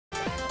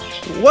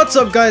What's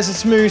up guys,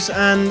 it's Moose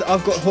and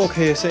I've got Hawk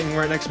here sitting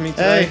right next to me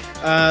today.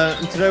 Hey.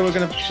 And today we're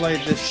going to play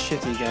this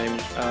shitty game.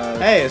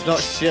 Hey, it's not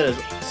shit, it's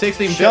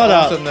 16-bit Shut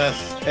up.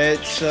 awesomeness.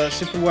 It's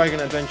Super Wagon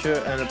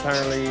Adventure and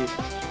apparently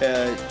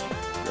a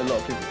lot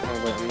of people...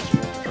 Oh wait, I'm not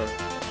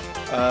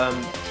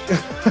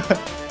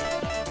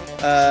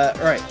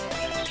sure. Right.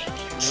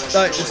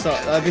 Let's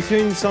start.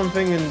 Between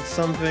something and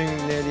something,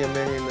 nearly a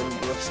million and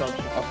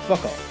something. Oh,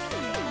 fuck off.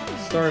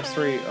 Star of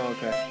 3, oh,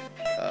 okay.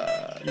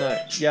 No,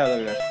 yeah, there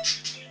we go.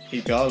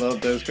 You gotta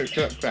love those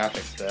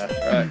graphics there.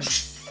 Right.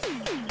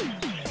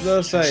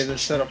 Let's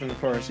set up in the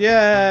forest.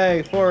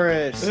 Yay,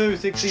 forest! Ooh,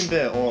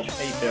 16-bit or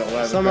 8-bit or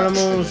whatever. Some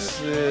animals,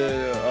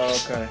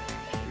 oh, okay.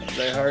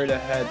 They hurried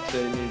ahead,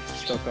 they need to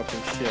stock up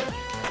and shit.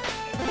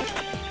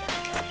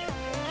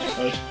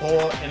 Those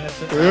poor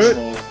innocent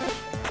animals.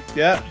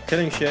 Yeah,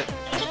 killing shit.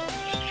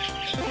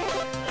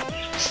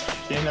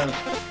 Seeing them.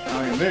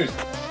 Oh, your Moose.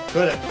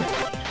 Put it.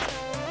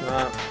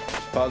 Nah,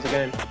 it's part of the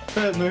game.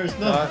 Put it, Moose.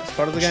 No. Nah, it's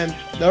part of the game.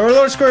 There are a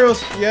lot of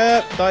squirrels!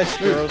 Yeah, die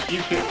squirrels.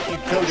 Moose, you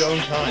killed your own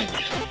kind.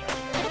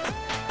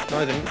 No,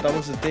 I didn't. That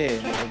was a deer.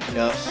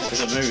 Yeah,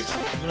 it's a moose.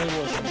 No, it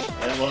wasn't.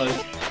 It was.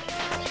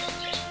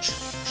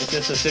 It's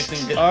just a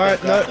 16-bit.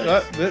 Alright, no,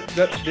 yeah,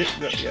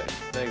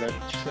 there you go.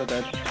 You're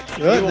dead.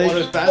 You were one of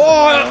those bad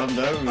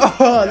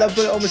Oh, that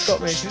bullet almost got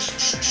me.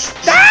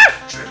 Ah!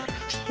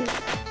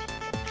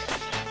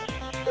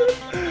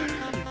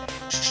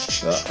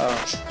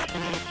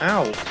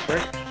 Ow,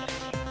 frick.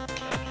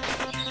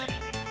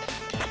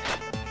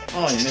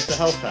 Oh, you missed the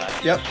health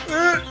pack. Yep.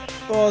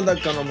 Oh,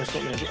 that gun almost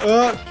got me.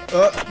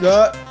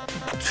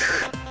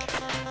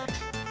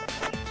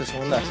 Just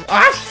one left.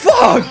 Ah,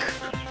 fuck!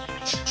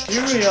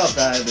 You really are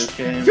bad at this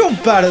game. You're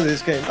bad at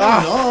this game.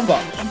 Ah, no,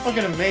 fuck. I'm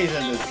fucking amazing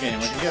at this game.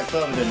 I can get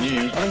further than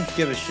you. I don't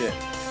give a shit.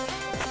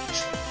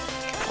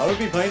 I would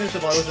be playing this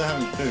if I wasn't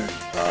having food.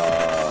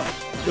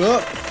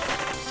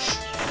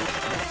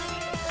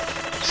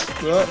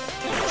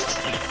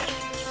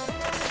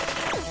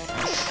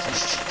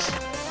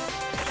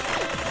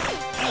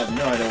 I have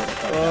no idea what the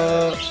fuck that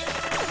is.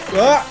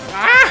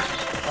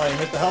 Oh, you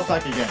missed the health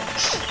pack again.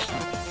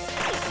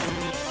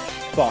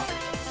 Fuck.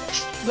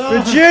 No!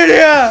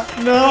 Virginia!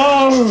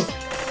 No!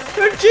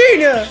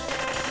 Virginia!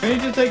 Can you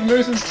just take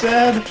Moose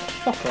instead?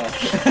 Fuck off.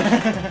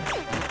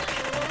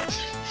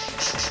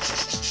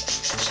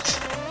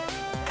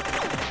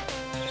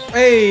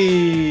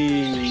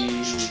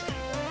 Hey!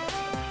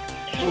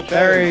 Oh,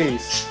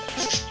 Berries!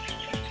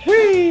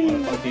 Whee! What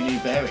the fuck do you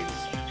need berries?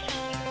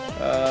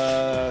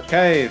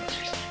 Cave.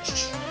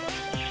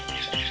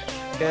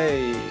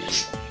 Cave.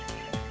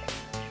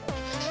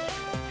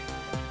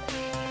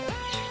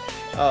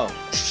 Oh.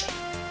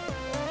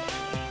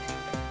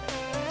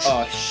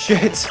 Oh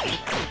shit!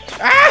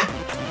 Ah!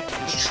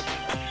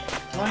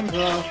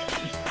 Minecraft.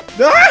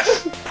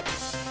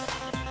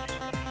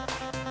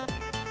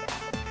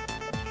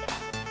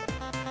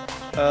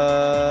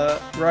 Ah!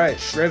 Right,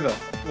 river.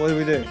 What do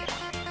we do?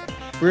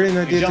 Really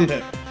no idea. Jump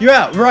it.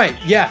 Yeah, right,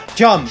 yeah,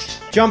 jump.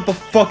 Jump a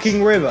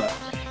fucking river.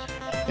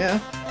 Yeah.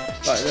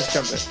 Right, let's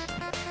jump it.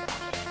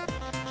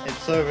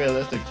 It's so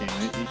realistic, King.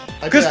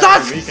 Because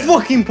that's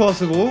fucking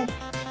possible!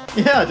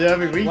 Yeah, I do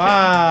every weekend.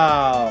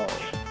 Wow!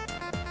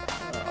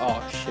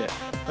 Oh shit.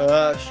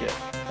 Shit.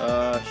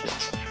 Shit.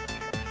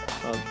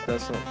 Oh,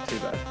 that's not too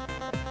bad.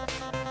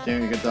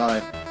 King, you could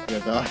die. You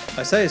could die.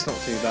 I say it's not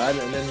too bad,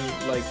 and then,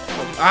 like...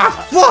 Ah,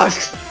 fuck!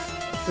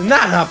 Then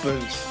that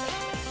happens!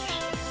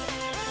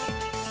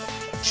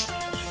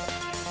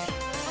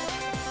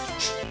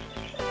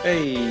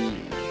 Hey!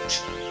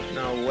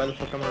 Now, where the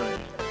fuck am I?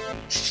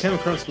 Came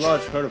across a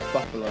large herd of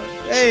buffalo.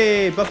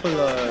 Hey,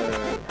 buffalo!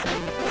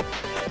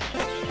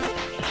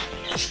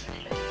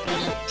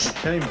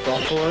 Killing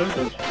buffalo?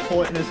 Those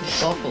poor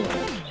innocent buffalo.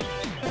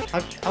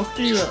 How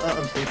can you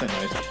sleep at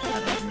night?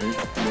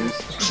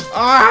 Moose?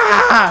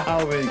 Ah!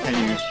 How really can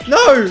you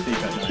No! sleep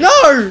at night?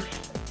 No!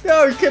 No,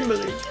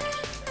 Kimberly!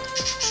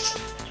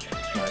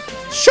 Nice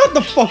one. Shut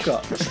the fuck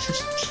up!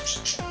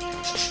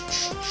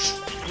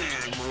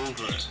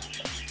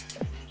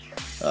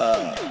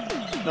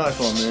 Nice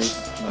one, Moose.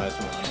 Nice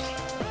one.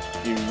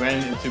 You ran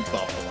into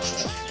buffalo.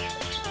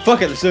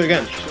 Fuck it, let's do it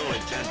again.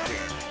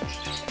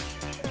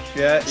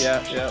 Yeah,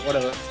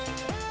 whatever.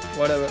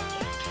 Whatever.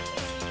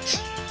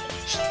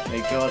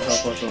 May God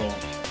help us all.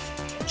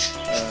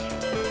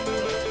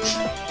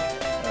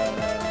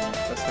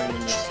 Let's name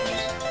this one.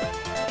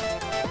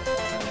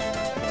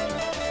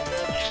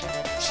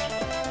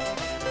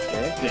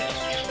 Yeah.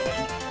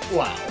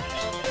 Wow.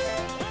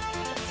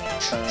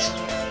 Let's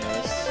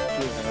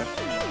do that.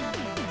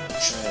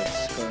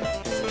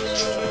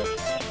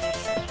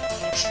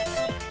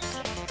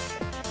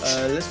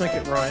 Let's make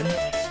it rhyme.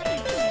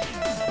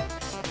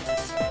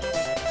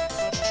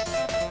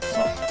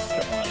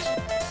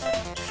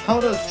 How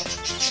does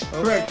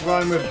correct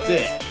rhyme with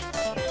dick?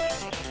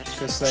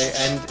 Because they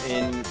end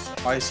in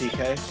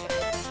ICK.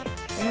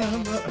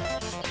 Yeah, but...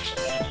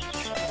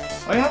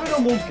 Are you having no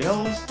more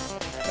girls?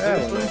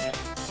 Seriously?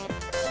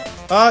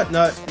 Oh,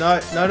 no.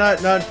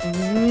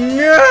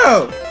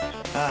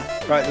 Ah.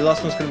 Right, the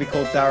last one's going to be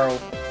called Daryl.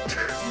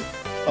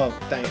 Oh,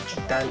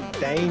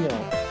 Daniel.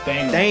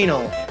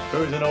 Daniel.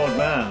 Who's an old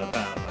man,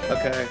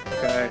 apparently.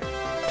 Okay.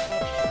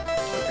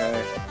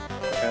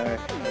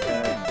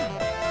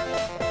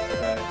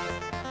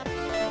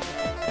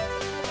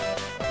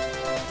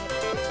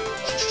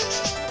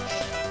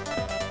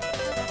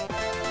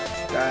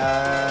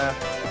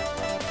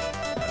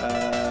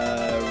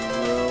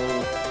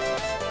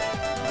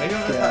 Maybe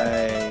on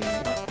okay.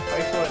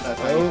 I thought that's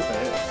how you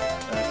say it.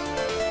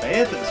 Say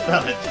it and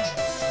spell it.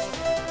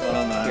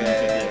 Oh man.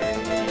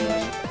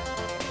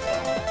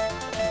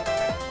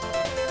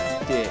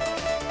 Dick.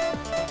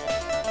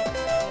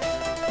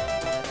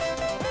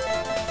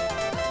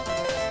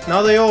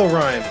 Now they all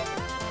rhyme.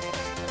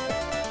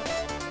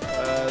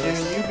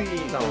 You be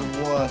the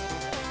worst.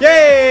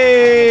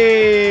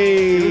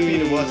 Yay! You would be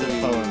the worst at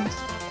poems.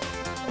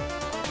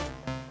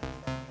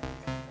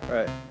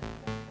 Right.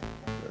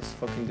 Let's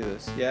fucking do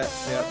this. Yeah,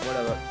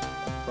 whatever.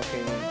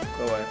 Fucking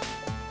go away.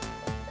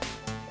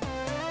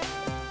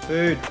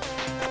 Food.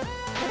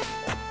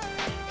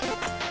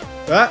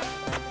 Ah!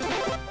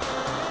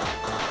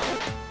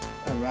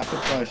 A rapid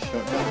fire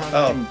shotgun.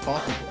 How Oh.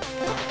 impossible.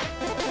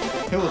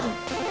 Kill them.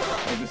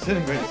 Like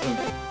disintegrate them.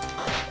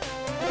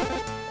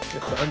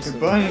 You're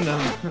burning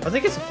them. I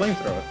think it's a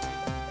flamethrower.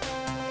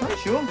 Are you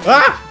sure?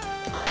 Ah!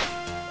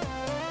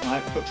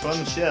 Alright, put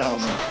fun shit on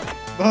them.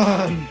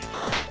 Burn!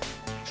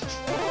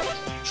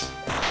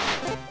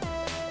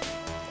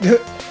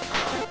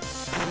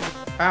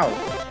 Ow.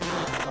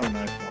 Oh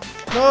no.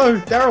 No,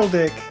 Daryl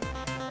Dick.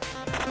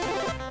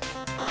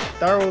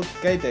 Daryl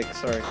Gay Dick,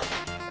 sorry.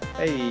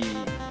 Hey.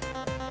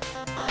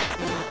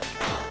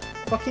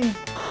 Fucking.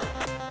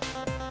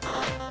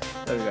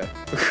 There we go.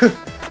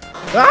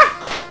 Ah!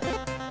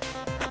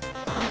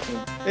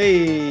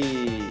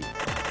 Hey.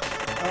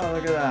 Oh,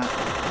 look at that.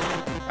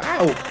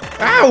 Ow!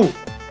 Ow!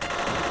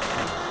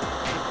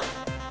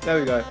 There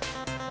we go.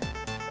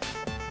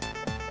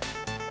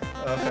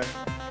 Okay.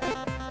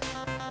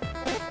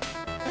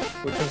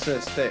 Which one's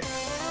this? Dick.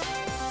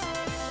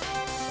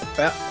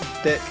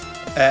 Dick.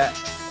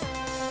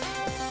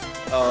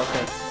 Oh,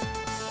 okay.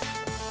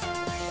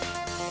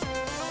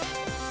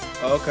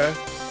 Oh, okay.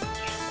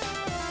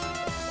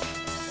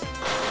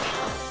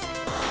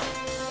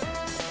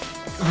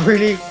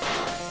 Really?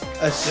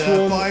 A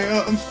swarm?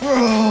 Fire and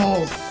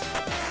squirrels!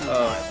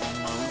 Oh.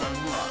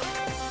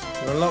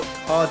 Unlocked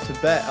hard to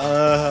bet.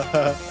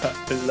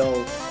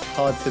 Lol.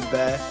 Hard to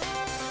bear.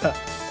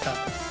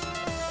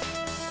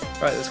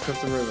 Right, let's cross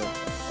the river.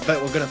 I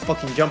bet we're gonna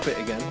fucking jump it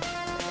again.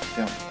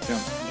 Jump,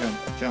 jump, jump,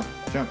 jump,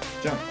 jump,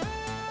 jump.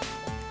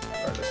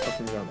 Right, let's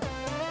fucking jump.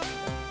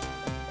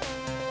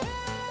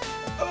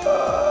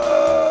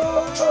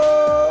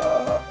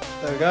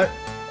 There we go.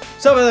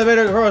 Some of them made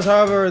it across,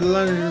 however, the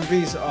London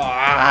bees.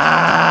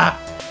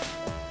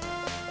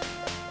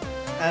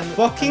 And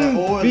fucking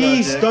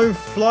bees don't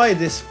fly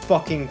this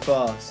fucking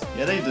fast.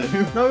 Yeah, they do.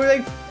 No,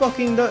 they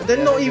fucking don't.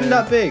 They're not even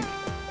that big.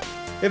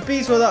 If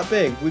bees were that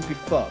big, we'd be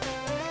fucked.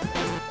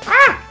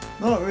 Ah!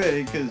 Not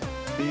really, because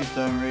bees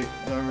don't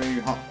really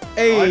hop.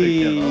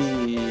 Hey,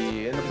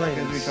 in the plains.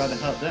 Because we try to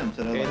help them,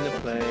 so they're in the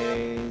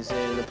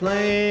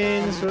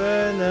plains,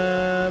 when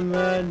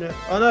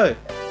oh no,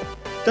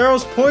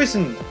 Daryl's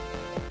poisoned.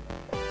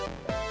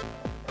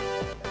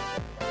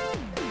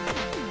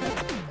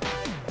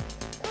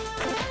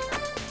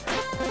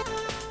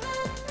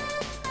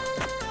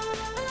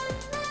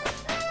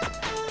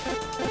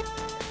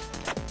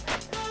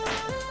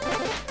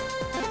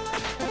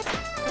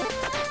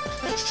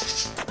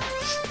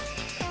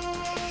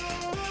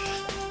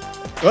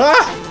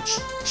 Ah!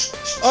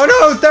 Oh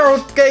no,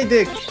 Daryl Gay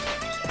Dick!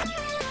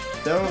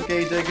 Daryl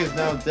Gay Dick is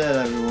now dead,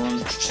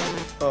 everyone.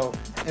 Oh.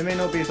 It may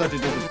not be such a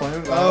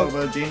disappointment,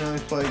 but Gino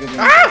is probably gonna be.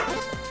 Ah!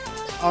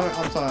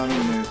 I'm sorry, I'm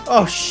gonna move.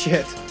 Oh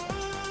shit.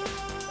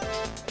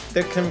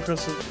 Dick came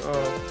across the.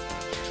 Oh.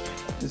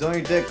 There's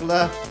only Dick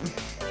left.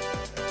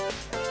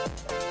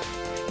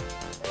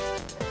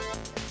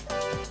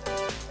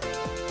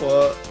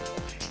 What?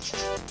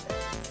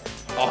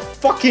 Oh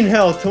fucking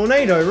hell,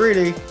 tornado,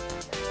 really?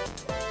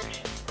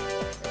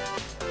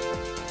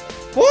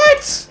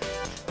 What?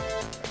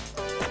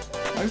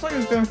 Looks like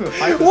it's going through a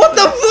hyperspace. What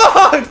the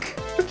fuck?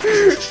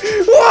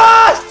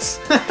 What?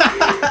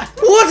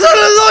 What sort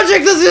of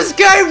logic does this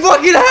game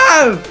fucking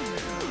have?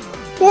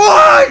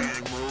 What?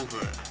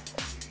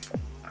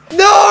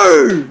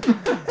 No!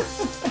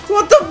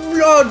 What the?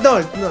 Oh,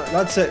 no,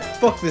 that's it.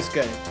 Fuck this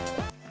game.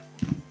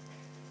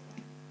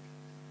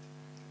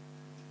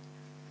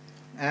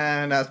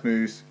 And that's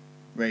Moose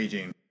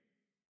raging.